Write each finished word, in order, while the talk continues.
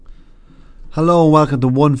Hello and welcome to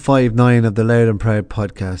 159 of the Loud and Proud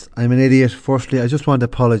podcast. I'm an idiot. Firstly, I just want to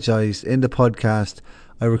apologise. In the podcast,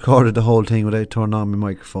 I recorded the whole thing without turning on my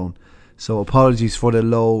microphone. So apologies for the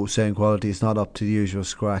low sound quality. It's not up to the usual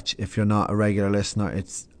scratch. If you're not a regular listener,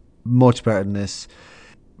 it's much better than this.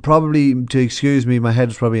 Probably, to excuse me, my head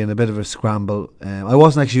was probably in a bit of a scramble. I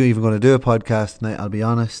wasn't actually even going to do a podcast tonight, I'll be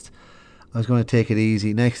honest. I was going to take it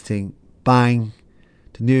easy. Next thing, bang,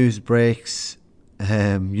 the news breaks.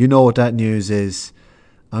 You know what that news is.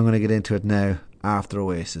 I'm going to get into it now after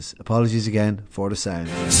Oasis. Apologies again for the sound.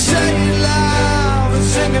 Say it loud and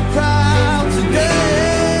sing it proud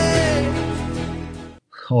today.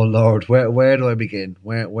 Oh Lord, where do I begin?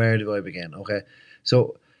 Where do I begin? Okay,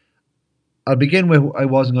 so I'll begin with I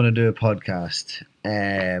wasn't going to do a podcast.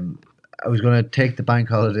 I was going to take the bank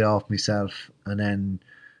holiday off myself, and then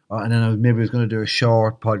maybe I was going to do a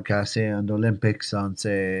short podcast, say, on the Olympics, on,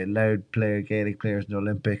 say, Gaelic players in the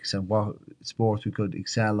Olympics and what sports we could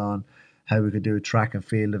excel on, how we could do a track and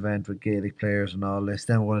field event with Gaelic players and all this.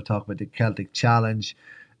 Then we're going to talk about the Celtic Challenge.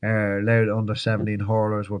 Loud under-17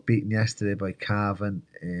 hurlers were beaten yesterday by Cavan.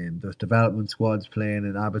 There's development squads playing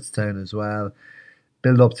in Abbottstown as well.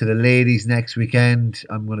 Build up to the ladies next weekend.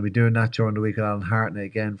 I'm going to be doing that during the week with Alan Hartnett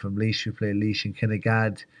again from Laois. We play Laois and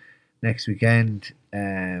Kinnegad next weekend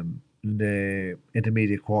in the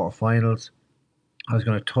intermediate quarterfinals. I was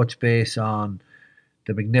going to touch base on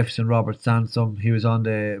the magnificent Robert Sansom. He was on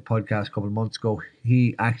the podcast a couple of months ago.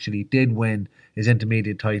 He actually did win his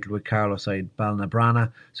intermediate title with Carlos side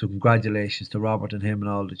Balnabrana. So congratulations to Robert and him and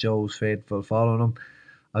all the Joes faithful following him.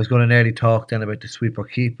 I was going to nearly talk then about the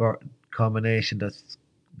sweeper-keeper combination. That's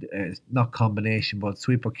not combination, but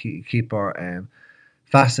sweeper-keeper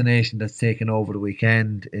fascination that's taken over the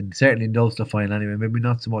weekend, certainly in the Ulster final anyway, maybe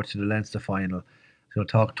not so much in the Leinster final. So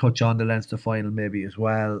touch on the Leinster final maybe as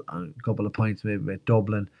well, and a couple of points maybe about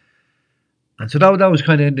Dublin. And so that was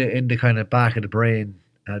kind of in the kind of back of the brain,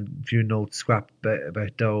 and a few notes scrapped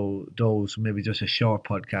about those, maybe just a short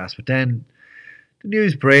podcast. But then the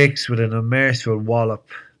news breaks with an unmerciful wallop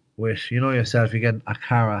with, you know yourself, you get a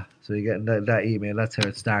cara, so you get that email, that's how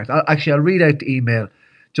it starts. I'll read out the email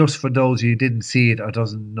just for those of you who didn't see it or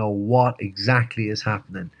doesn't know what exactly is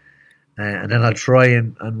happening. And then I'll try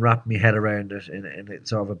and wrap my head around it in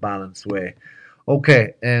sort of a balanced way.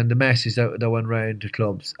 Okay, and the message that went round to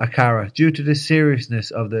clubs. Akara, due to the seriousness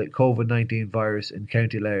of the COVID-19 virus in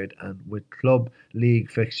County Louth and with club league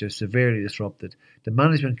fixtures severely disrupted, the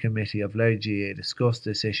management committee of Louth GA discussed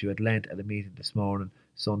this issue at length at a meeting this morning,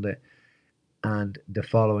 Sunday, and the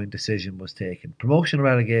following decision was taken. Promotion and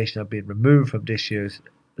relegation have been removed from this year's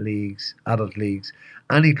adult leagues.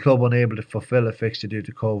 Any club unable to fulfil a fixture due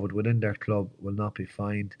to COVID within their club will not be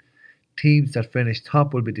fined. Teams that finish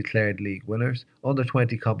top will be declared league winners. Under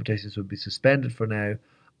 20 competitions will be suspended for now.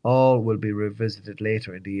 All will be revisited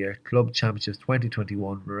later in the year. Club Championships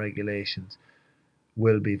 2021 regulations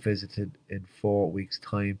will be visited in 4 weeks'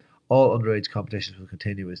 time. All underage competitions will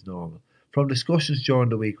continue as normal. From discussions during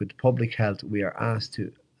the week with Public Health, we are asked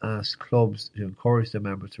clubs to encourage their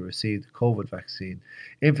members to receive the COVID vaccine.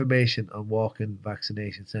 Information on walk-in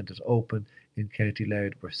vaccination centres open in County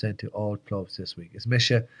Louth were sent to all clubs this week. It's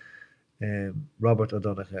Misha, Robert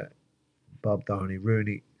O'Donoghue, Bob Doherty,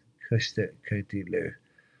 Rooney, Custa, County Louth.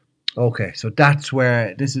 Okay, so that's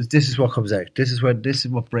where this is what comes out. This is what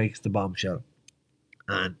breaks the bombshell.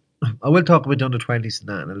 And I will talk about the under 20s and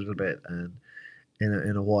that in a little bit and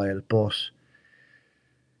in a while, but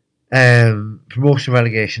promotion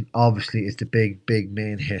relegation obviously is the big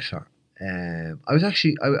main hitter.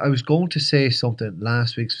 I was going to say something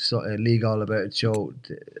last week's League All About It show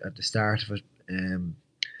at the start of it, and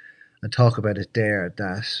talk about it there,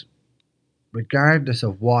 that regardless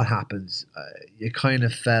of what happens, you kind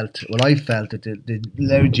of felt, well, I felt that the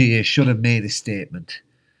Louth GA should have made a statement.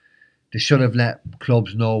 They should have let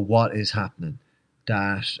clubs know what is happening.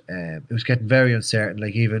 That it was getting very uncertain,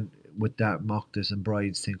 like even with that Mocktas and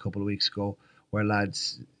Brides thing a couple of weeks ago, where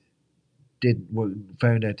lads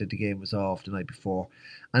found out that the game was off the night before.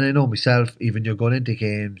 And I know myself, even you're going into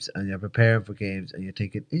games and you're preparing for games and you're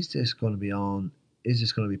thinking, is this going to be on? Is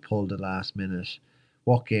this going to be pulled at the last minute?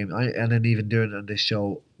 What game? And then even doing it on this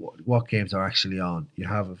show, what games are actually on? You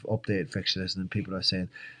have an updated fixture list and people are saying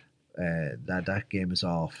that game is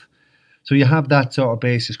off. So you have that sort of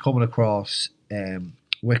basis coming across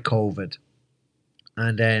with COVID,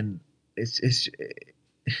 and then it's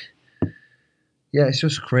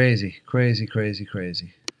just crazy.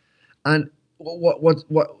 And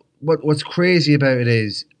what's crazy about it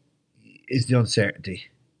is the uncertainty.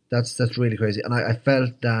 That's really crazy. And I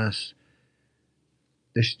felt that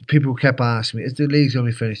people kept asking me, is the league's going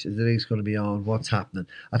to be finished? Is the league's going to be on? What's happening?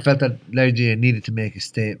 I felt that Loudia needed to make a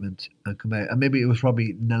statement and come out. And maybe it was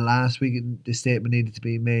probably in the last week the statement needed to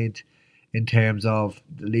be made in terms of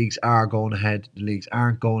the leagues are going ahead, the leagues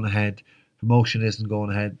aren't going ahead, promotion isn't going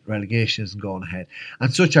ahead, relegation isn't going ahead.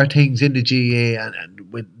 And such are things in the GA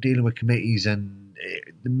and with dealing with committees, and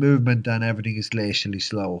the movement and everything is glacially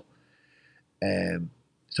slow.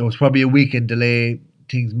 So it's probably a weekend delay.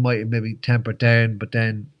 Things might have maybe tempered down, but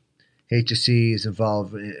then HSC is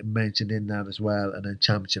involved, mentioned in that as well, and then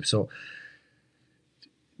championship. So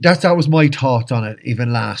that was my thoughts on it,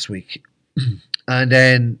 even last week. And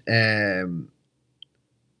then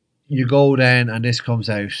you go then, and this comes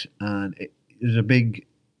out, and there's a big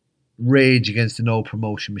rage against the no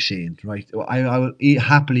promotion machine, right? I will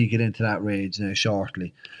happily get into that rage now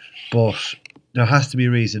shortly, but there has to be a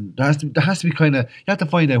reason. There has to be kind of, you have to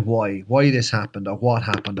find out why this happened or what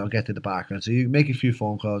happened, or get to the background. So you make a few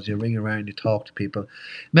phone calls, you ring around, you talk to people,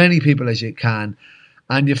 many people as you can,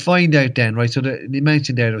 and you find out then, right? So they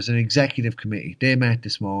mentioned there was an executive committee. They met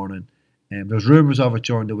this morning. There's rumours of it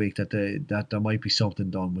during the week that there might be something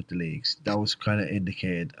done with the leagues. That was kind of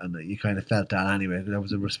indicated, and you kind of felt that anyway. That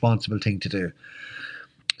was a responsible thing to do.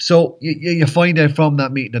 So you find out from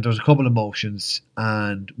that meeting that there was a couple of motions,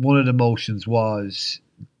 and one of the motions was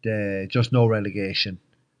just no relegation.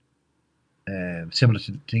 Similar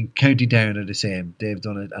to the thing, County Down are the same. They've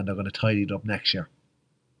done it, and they're going to tidy it up next year.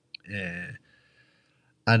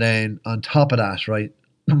 And then on top of that, right,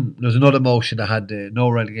 there's another motion that had no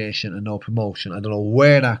relegation and no promotion. I don't know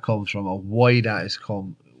where that comes from or why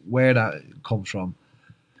where that comes from.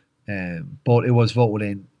 But it was voted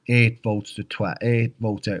in 8 votes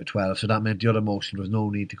out of 12. So that meant the other motion, there was no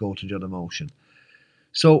need to go to the other motion.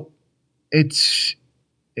 So it's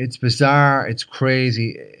bizarre, it's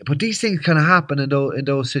crazy, but these things kind of happen in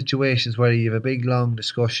those situations where you have a big long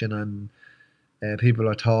discussion and people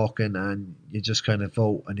are talking, and you just kind of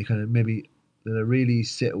vote, and you kind of maybe really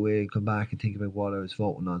sit away and come back and think about what I was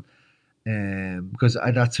voting on. Because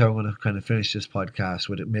that's how I'm going to kind of finish this podcast,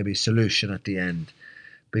 with maybe a solution at the end,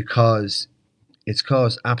 because it's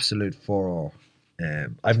caused absolute furore.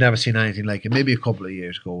 I've never seen anything like it. Maybe a couple of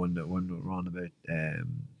years ago when we were on about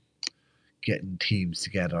getting teams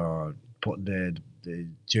together, or putting the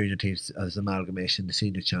junior teams as amalgamation, the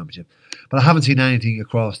senior championship. But I haven't seen anything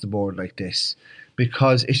across the board like this,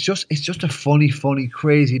 because it's just a funny,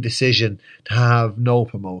 crazy decision to have no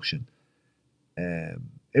promotion. It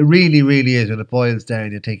really, really is. When it boils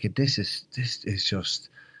down, you're thinking this is just.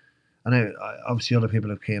 And obviously other people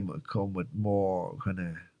have come with more kind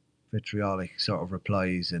of vitriolic sort of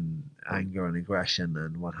replies and anger and aggression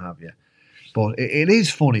and what have you. But it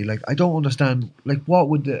is funny. Like, I don't understand. Like, what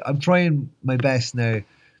would I'm trying my best now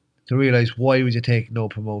to realise, why would you take no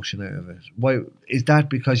promotion out of it? Why is that?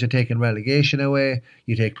 Because you're taking relegation away,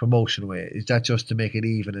 you take promotion away. Is that just to make it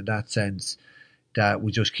even in that sense, that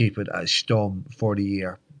we just keep it as stum for the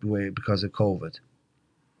year because of COVID?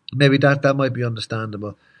 Maybe that might be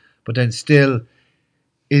understandable. But then still,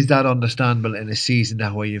 is that understandable in a season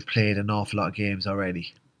that where you've played an awful lot of games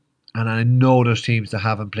already? And I know there's teams that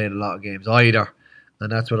haven't played a lot of games either,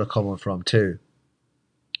 and that's where they're coming from too.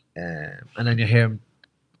 And then you hear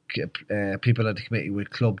people at the committee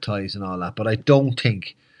with club ties and all that. But I don't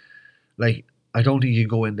think you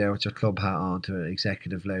go in there with your club hat on to an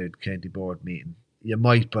executive loud county board meeting. You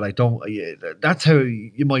might, but I don't. That's how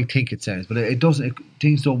you might think it sounds, but it doesn't.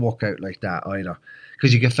 Things don't work out like that either,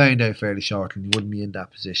 because you get found out fairly shortly, and you wouldn't be in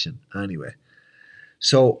that position anyway.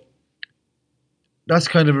 So that's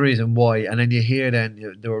kind of a reason why. And then you hear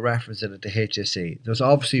they were referencing it to HSE. There's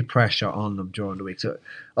obviously pressure on them during the week. So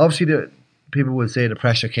obviously people will say the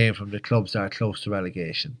pressure came from the clubs that are close to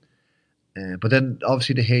relegation. But then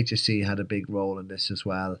obviously the HSE had a big role in this as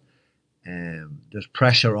well. There's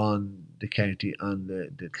pressure on the county and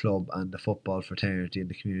the club and the football fraternity and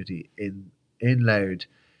the community in Louth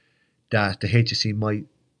that the HSE might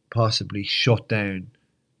possibly shut down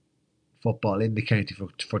football in the county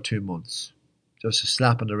for 2 months. Just a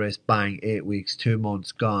slap on the wrist, bang, 8 weeks, 2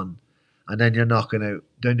 months, gone. And then you're knocking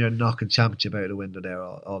championship out the window there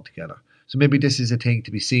altogether. So maybe this is a thing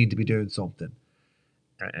to be seen to be doing something.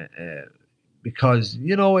 Because,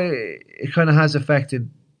 it kind of has affected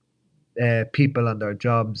people and their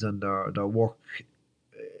jobs and their work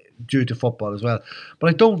due to football as well. But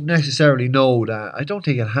I don't necessarily know that. I don't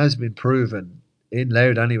think it has been proven in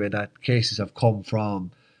Louth anyway that COVID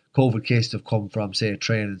cases have come from, say, a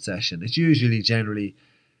training session. It's usually generally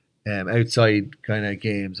outside kind of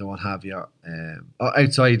games and what have you,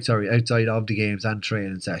 outside of the games and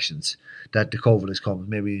training sessions that the COVID has come,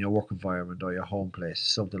 maybe in your work environment or your home place,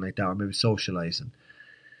 something like that, or maybe socialising.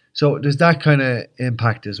 So there's that kind of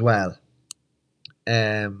impact as well.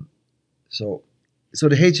 Um, so so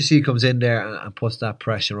the HSC comes in there and puts that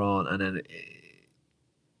pressure on, and then,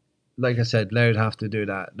 like I said, Laird have to do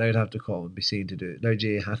that. Laird have to come and be seen to do. Laird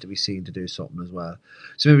G have to be seen to do something as well.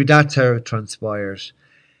 So maybe that's how it transpires.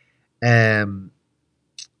 Um,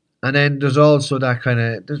 and then there's also that kind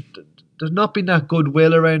of there's not been that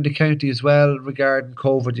goodwill around the county as well regarding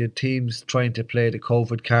COVID. You have teams trying to play the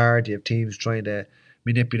COVID card. You have teams trying to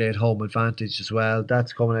manipulate home advantage as well.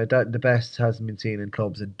 That's coming out. That the best hasn't been seen in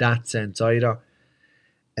clubs in that sense either.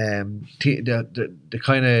 The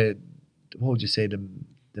kind of, what would you say, the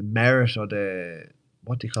merit, or the,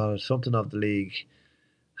 what do you call it, something of the league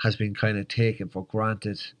has been kind of taken for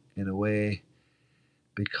granted in a way,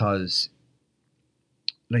 because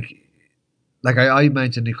like I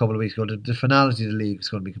mentioned a couple of weeks ago, the finality of the league is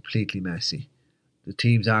going to be completely messy. The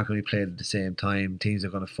teams aren't going to be played at the same time. Teams are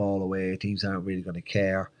going to fall away. Teams aren't really going to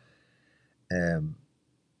care.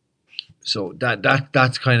 So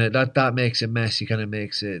that's kind of that makes it messy. Kind of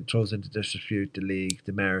makes it, throws into disrepute the league,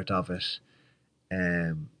 the merit of it.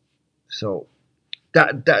 So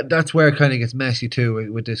that's where it kind of gets messy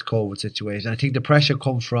too with this COVID situation. I think the pressure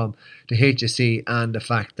comes from the HSC and the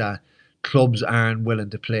fact that clubs aren't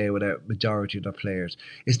willing to play without majority of their players.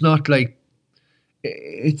 It's not like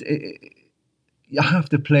you have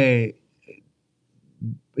to play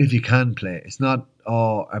if you can play. It's not,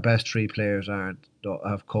 oh, our best three players have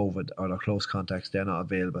COVID, or they're close contacts, they're not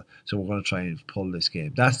available, so we're going to try and pull this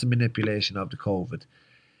game. That's the manipulation of the COVID.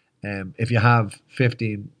 If you have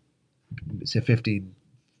 15, say 15,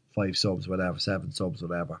 5 subs, whatever, 7 subs,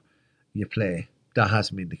 whatever, you play. That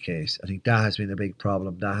hasn't been the case. I think that has been a big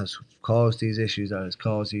problem. That has caused these issues. That has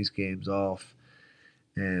caused these games off.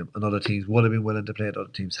 And other teams would have been willing to play it.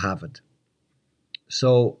 Other teams haven't.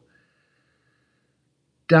 So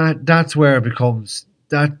that's where it becomes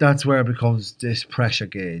this pressure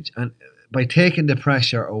gauge. And by taking the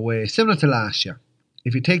pressure away, similar to last year,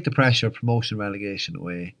 if you take the pressure of promotion relegation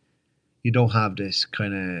away, you don't have this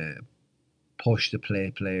kind of push to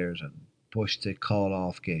play players and push to call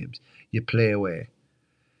off games. You play away.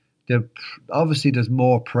 Obviously there's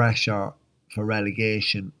more pressure for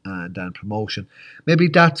relegation than promotion. Maybe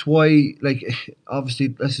that's why, like, obviously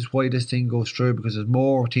this is why this thing goes through, because there's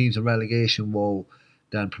more teams in relegation woe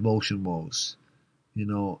than promotion woes. You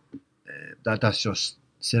know, that's just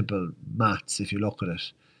simple maths if you look at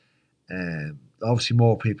it. Obviously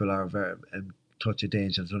more people are very in touch of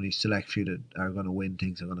danger. There's only select few that are going to win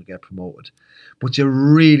things, are going to get promoted. But you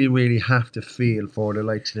really, really have to feel for the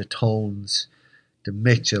likes of the Tones, the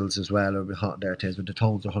Mitchells as well, are hot there too, but the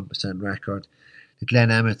Tones are 100% record. The Glen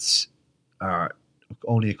Emmets are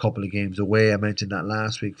only a couple of games away. I mentioned that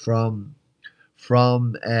last week from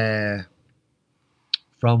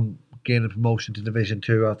gaining promotion to Division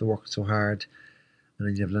 2 after working so hard. And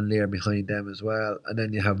then you have Lanlear behind them as well. And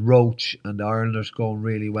then you have Roach and the Irelanders going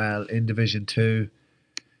really well in Division 2.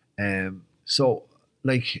 So,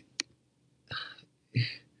 like,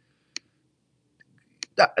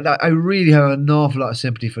 that I really have an awful lot of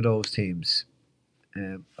sympathy for those teams.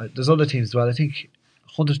 There's other teams as well. I think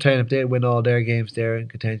Hunterstown, if they win all their games, they're in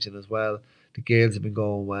contention as well. The Gales have been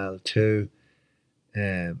going well too.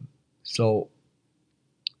 So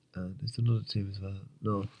there's another team as well.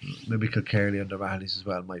 No, maybe Kilkerley and the Rallies as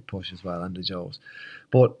well might push as well, and the Joes.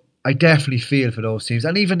 But I definitely feel for those teams,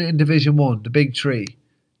 and even in Division 1, the big three,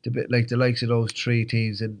 the likes of those three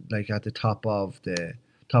teams in, like, at the top of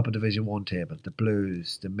Division 1 table, the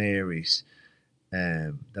Blues, the Marys,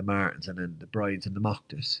 the Martins, and then the Brides and the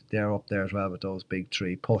Moctus. They're up there as well with those big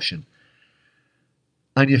three pushing.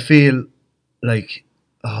 And you feel like,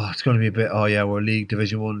 oh, it's going to be a bit, oh yeah, we're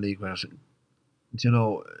Division 1 league winners. You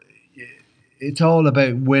know, it's all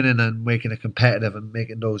about winning and making it competitive and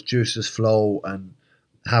making those juices flow and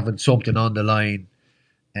having something on the line,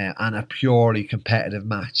 and a purely competitive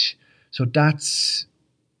match. So that's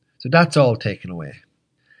all taken away.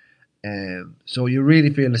 So you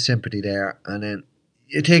really feel the sympathy there, and then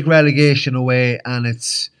you take relegation away, and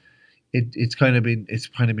it's kind of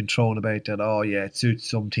been thrown about that, oh yeah, it suits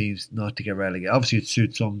some teams not to get relegated. Obviously, it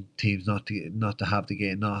suits some teams not to have the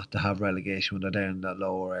game, not to have relegation when they're down in that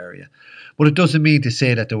lower area. But it doesn't mean to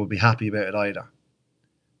say that they would be happy about it either.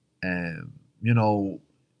 You know,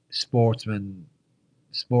 sportsmen,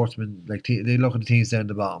 like, they look at the teams down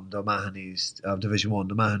the bottom, the Mahonys of Division 1,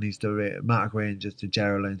 the Mahonys, the Mark Rangers, the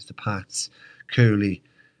Geraldines, the Pats, Cooley,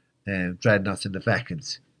 Dreadnoughts and the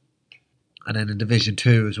Veckans. And then in Division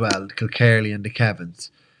 2 as well, the Kilkerley and the Kevins.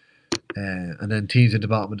 And then teams at the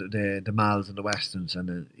bottom, the Mals and the Westerns. And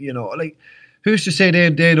then, you know, like, who's to say they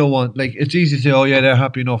don't want, like, it's easy to say, oh yeah, they're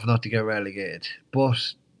happy enough not to get relegated.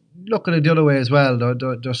 But look at it the other way as well.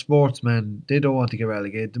 They're sportsmen. They don't want to get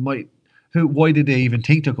relegated. They might. Why did they even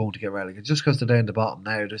think they're going to get relegated? Just because they're down the bottom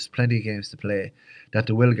now, there's plenty of games to play that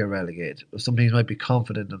they will get relegated. Some teams might be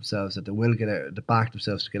confident themselves that they will get out, they back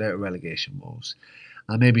themselves to get out of relegation woes.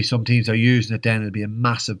 And maybe some teams are using it then. It'll be a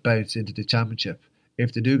massive bounce into the championship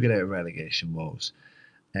if they do get out of relegation woes.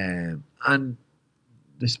 And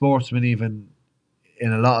the sportsmen, even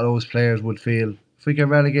in a lot of those players, would feel if we get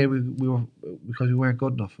relegated, we were because we weren't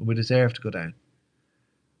good enough and we deserve to go down.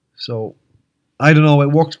 So I don't know.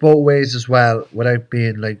 It works both ways as well, without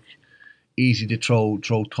being like easy to throw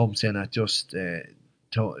thumps in at just the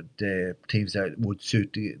teams that would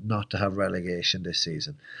suit not to have relegation this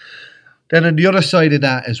season. Then on the other side of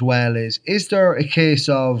that as well is there a case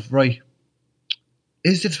of, right,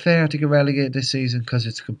 is it fair to get relegated this season because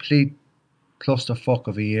it's a complete clusterfuck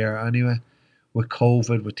of a year anyway, with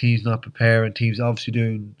COVID, with teams not preparing, teams obviously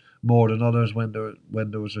doing more than others when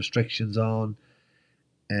there was restrictions on,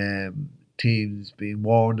 teams being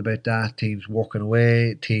warned about that, teams walking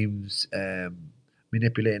away, teams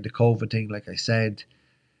manipulating the COVID thing, like I said.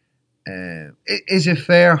 Is it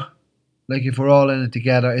fair? Like, if we're all in it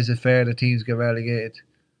together, is it fair that teams get relegated?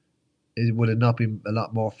 Would it not be a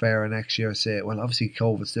lot more fair next year? Say, well, obviously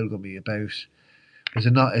COVID's still going to be about. Is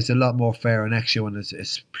it not? It's a lot more fair next year when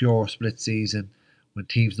it's pure split season, when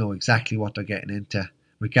teams know exactly what they're getting into,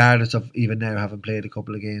 regardless of even now having played a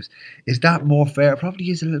couple of games. Is that more fair? It probably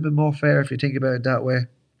is a little bit more fair if you think about it that way.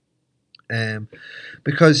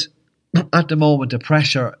 Because at the moment the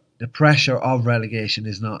pressure of relegation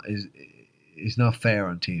is not fair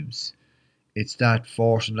on teams. It's that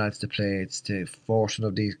forcing lads to play. It's the forcing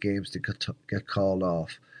of these games to get called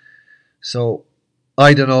off. So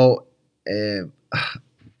I don't know.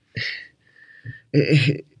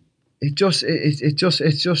 It's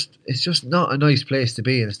just not a nice place to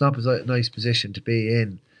be in. It's not a nice position to be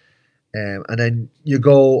in. And then you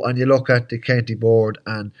go and you look at the county board,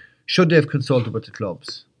 and should they have consulted with the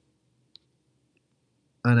clubs?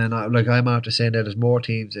 And then, I'm after saying that there's more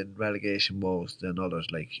teams in relegation woes than others,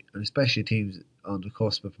 and especially teams on the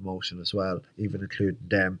cusp of promotion as well, even including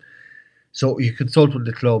them. So you consult with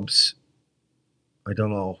the clubs. I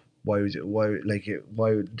don't know why this is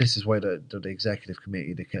why the executive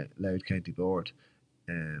committee, the Louth County Board,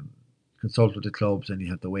 consult with the clubs, and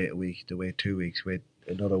you have to wait a week, to wait 2 weeks, wait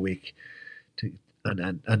another week,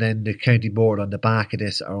 and then the county board on the back of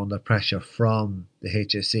this are under pressure from the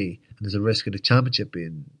HSE, and there's a risk of the championship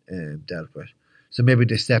being dealt with. So maybe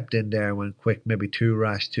they stepped in there and went quick, maybe too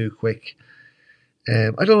rash, too quick.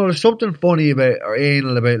 I don't know. There's something funny about or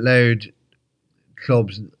anal about Louth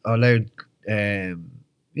clubs or Louth GA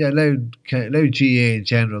in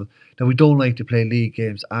general, that we don't like to play league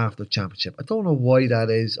games after the championship. I don't know why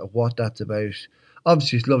that is or what that's about.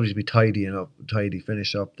 Obviously, it's lovely to be tidy,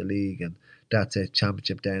 finish up the league, and that's it,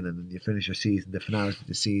 championship then, and then you finish your season. The finale of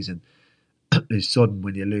the season is sudden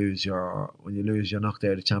when you lose. You're knocked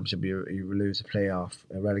out of the championship. You lose a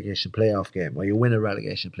relegation playoff game, or you win a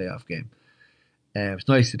relegation playoff game. It's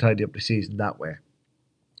nice to tidy up the season that way.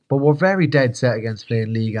 But we're very dead set against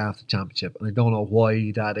playing league after championship, and I don't know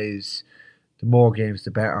why that is. The more games,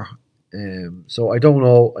 the better. So I don't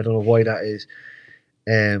know why that is.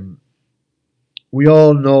 We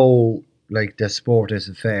all know the sport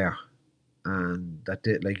isn't fair, and that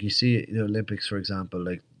you see in the Olympics, for example,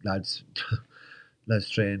 lads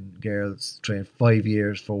girls train 5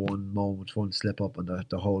 years for one moment, one slip up, and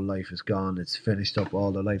their whole life is gone. It's finished up.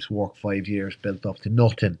 All their life's work, 5 years built up to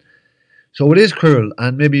nothing. So it is cruel,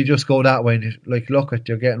 and maybe you just go that way and look at,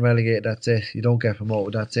 you're getting relegated, that's it. You don't get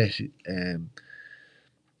promoted, that's it.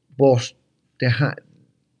 But they had,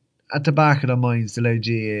 at the back of their minds, the Louth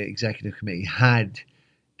GA Executive Committee had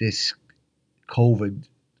this COVID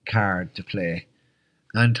card to play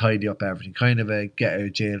and tidy up everything, kind of a get out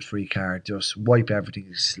of jail free card, just wipe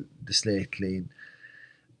everything, the slate clean,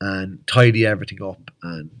 and tidy everything up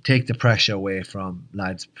and take the pressure away from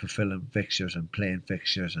lads fulfilling fixtures and playing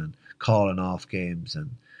fixtures and calling off games and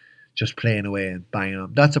just playing away and banging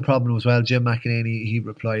on. That's a problem as well. Jim McEnany, he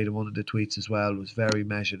replied in one of the tweets as well, was very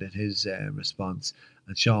measured in his response,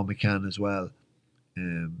 and Sean McCann as well.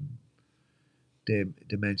 They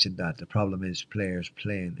mentioned that the problem is players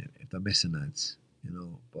playing if they're missing lads,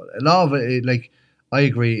 But a lot of it, I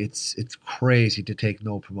agree, it's crazy to take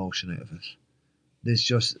no promotion out of it. It's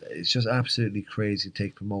just absolutely crazy to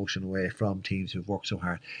take promotion away from teams who've worked so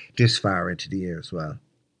hard this far into the year as well.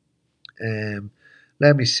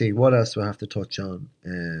 Let me see, what else do I have to touch on?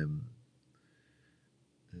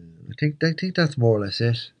 I think that's more or less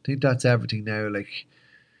it. I think that's everything now.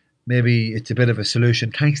 maybe it's a bit of a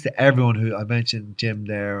solution. Thanks to everyone who I mentioned, Jim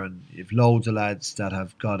there, and you've loads of lads that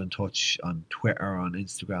have got in touch on Twitter, on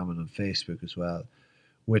Instagram, and on Facebook as well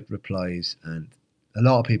with replies, and a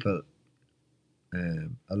lot of people,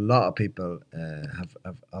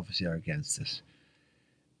 have obviously are against it.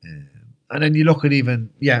 And then you look at even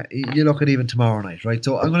tomorrow night, right?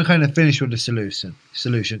 So I'm going to kind of finish with the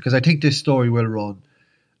solution because I think this story will run.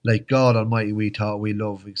 Like God Almighty, we thought we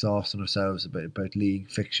love exhausting ourselves about league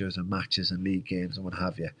fixtures and matches and league games and what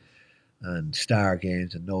have you, and star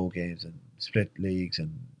games and no games and split leagues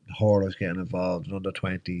and hurlers getting involved and under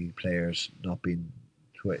 20 players not being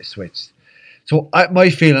switched. So my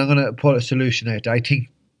feeling, I'm going to put a solution out there. I think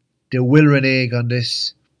they will renege on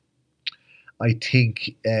this. I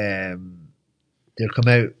think they'll come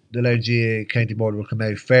out. The Loud GA County Board will come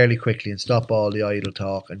out fairly quickly and stop all the idle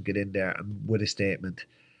talk and get in there and with a statement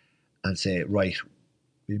and say, right,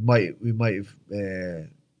 we might have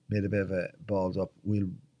made a bit of a balls up. We'll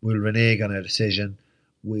renege on our decision.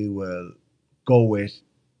 We will go with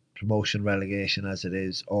promotion relegation as it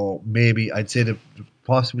is, or maybe I'd say that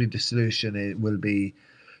possibly the solution will be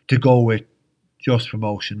to go with just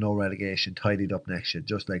promotion, no relegation, tidied up next year,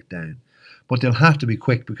 just like down. But they'll have to be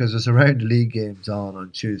quick because there's a round of league games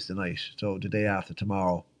on Tuesday night. So the day after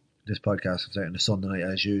tomorrow, this podcast comes out on a Sunday night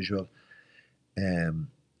as usual.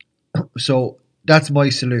 So that's my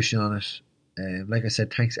solution on it. Like I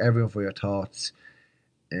said, thanks everyone for your thoughts.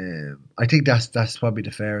 I think that's probably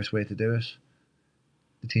the fairest way to do it.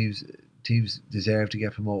 The teams deserve to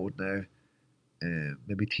get promoted now.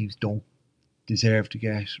 Maybe teams don't deserve to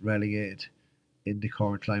get relegated in the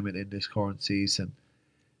current climate, in this current season.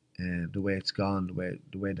 The way it's gone, the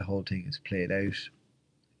way the whole thing is played out.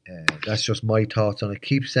 That's just my thoughts on it.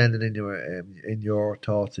 Keep sending in your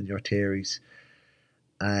thoughts and your theories.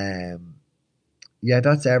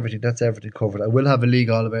 That's everything. That's everything covered. I will have a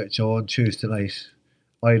league all about show on Tuesday night.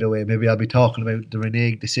 Either way, maybe I'll be talking about the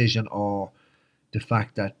renege decision or the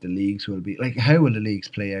fact that the leagues will be like, how will the leagues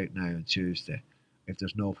play out now on Tuesday if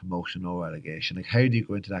there's no promotion, no relegation? Like, how do you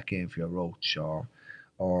go into that game for your Roach or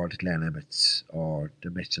the Glen Emmets or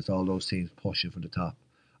the Mitchells, all those teams pushing for the top?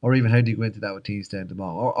 Or even how do you go into that with teams down the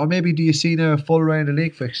bottom? Or maybe do you see now a full round of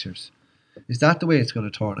league fixtures? Is that the way it's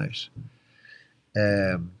going to turn out?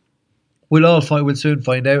 We'll soon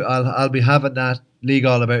find out. I'll be having that league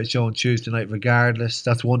all about show on Tuesday night regardless.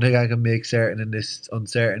 That's one thing I can make certain in this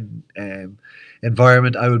uncertain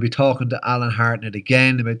environment. I will be talking to Alan Hartnett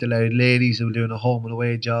again about the Loud Ladies who are doing a home and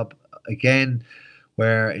away job again,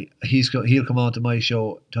 where he'll come on to my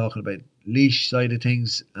show talking about Leash side of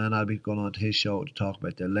things, and I'll be going on to his show to talk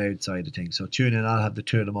about the Loud side of things. So tune in. I'll have the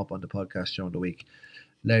two of them up on the podcast during the week.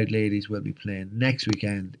 Loud Ladies will be playing next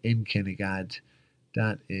weekend in Kinnegad.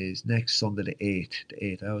 That is next Sunday the 8th. The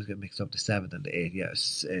 8th. I always get mixed up the 7th and the 8th.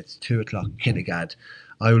 Yes, it's 2 o'clock Kinnegad.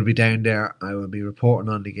 I will be down there. I will be reporting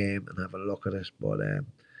on the game and have a look at it. But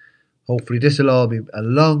hopefully this will all be a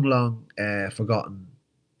long forgotten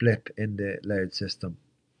blip in the Loud system.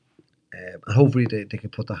 And hopefully they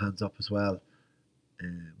can put their hands up as well.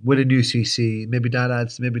 With a new CC, maybe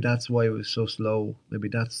that's why it was so slow. Maybe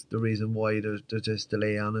that's the reason why there's this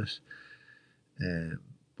delay on it.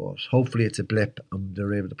 But hopefully it's a blip and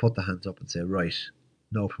they're able to put their hands up and say, right,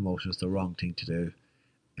 no promotion is the wrong thing to do.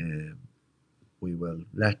 We will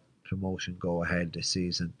let promotion go ahead this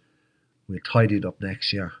season. We'll tidy it up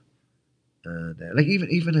next year. And even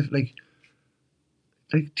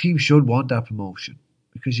if teams should want that promotion,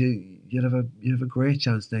 because you'd have a great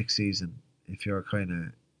chance next season if you're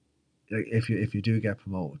if you do get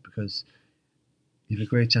promoted, because you have a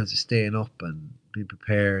great chance of staying up and being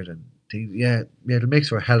prepared and things. It makes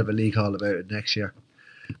for a hell of a league all about it next year.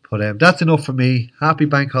 But that's enough for me. Happy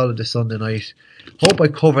bank holiday Sunday night. Hope I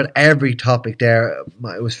covered every topic there.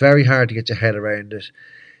 It was very hard to get your head around it.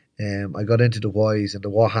 I got into the whys and the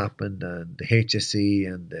what happened and the HSC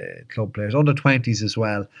and the club players, under 20s as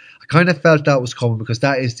well. I kind of felt that was coming because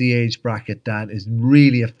that is the age bracket that is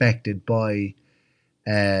really affected by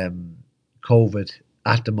COVID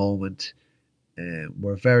at the moment.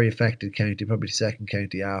 We're a very affected county, probably the second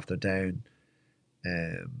county after Down.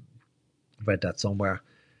 Read that somewhere.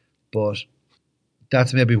 But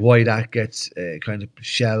that's maybe why that gets kind of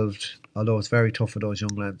shelved. Although it's very tough for those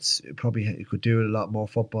young lads. It could do a lot more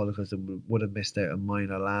football because they would have missed out on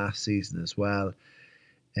minor last season as well.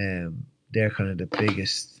 They're kind of the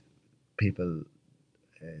biggest people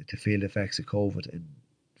to feel the effects of COVID in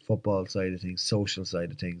football side of things, social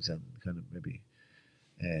side of things, and kind of maybe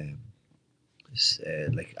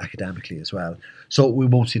like academically as well. So we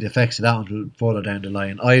won't see the effects of that until further down the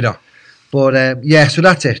line either. But so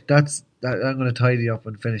that's it. I'm going to tidy up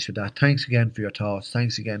and finish with that. Thanks again for your thoughts.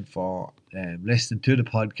 Thanks again for listening to the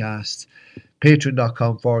podcast.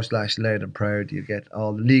 Patreon.com/Loud and Proud. You get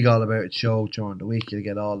all the League All About It show during the week. You'll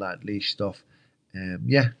get all that leash stuff.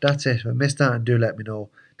 Yeah, that's it. If I missed that, and do let me know.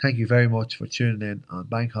 Thank you very much for tuning in on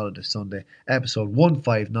Bank Holiday Sunday, episode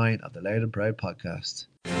 159 of the Loud and Proud podcast.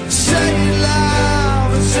 Say it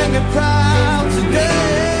loud and sing it proud.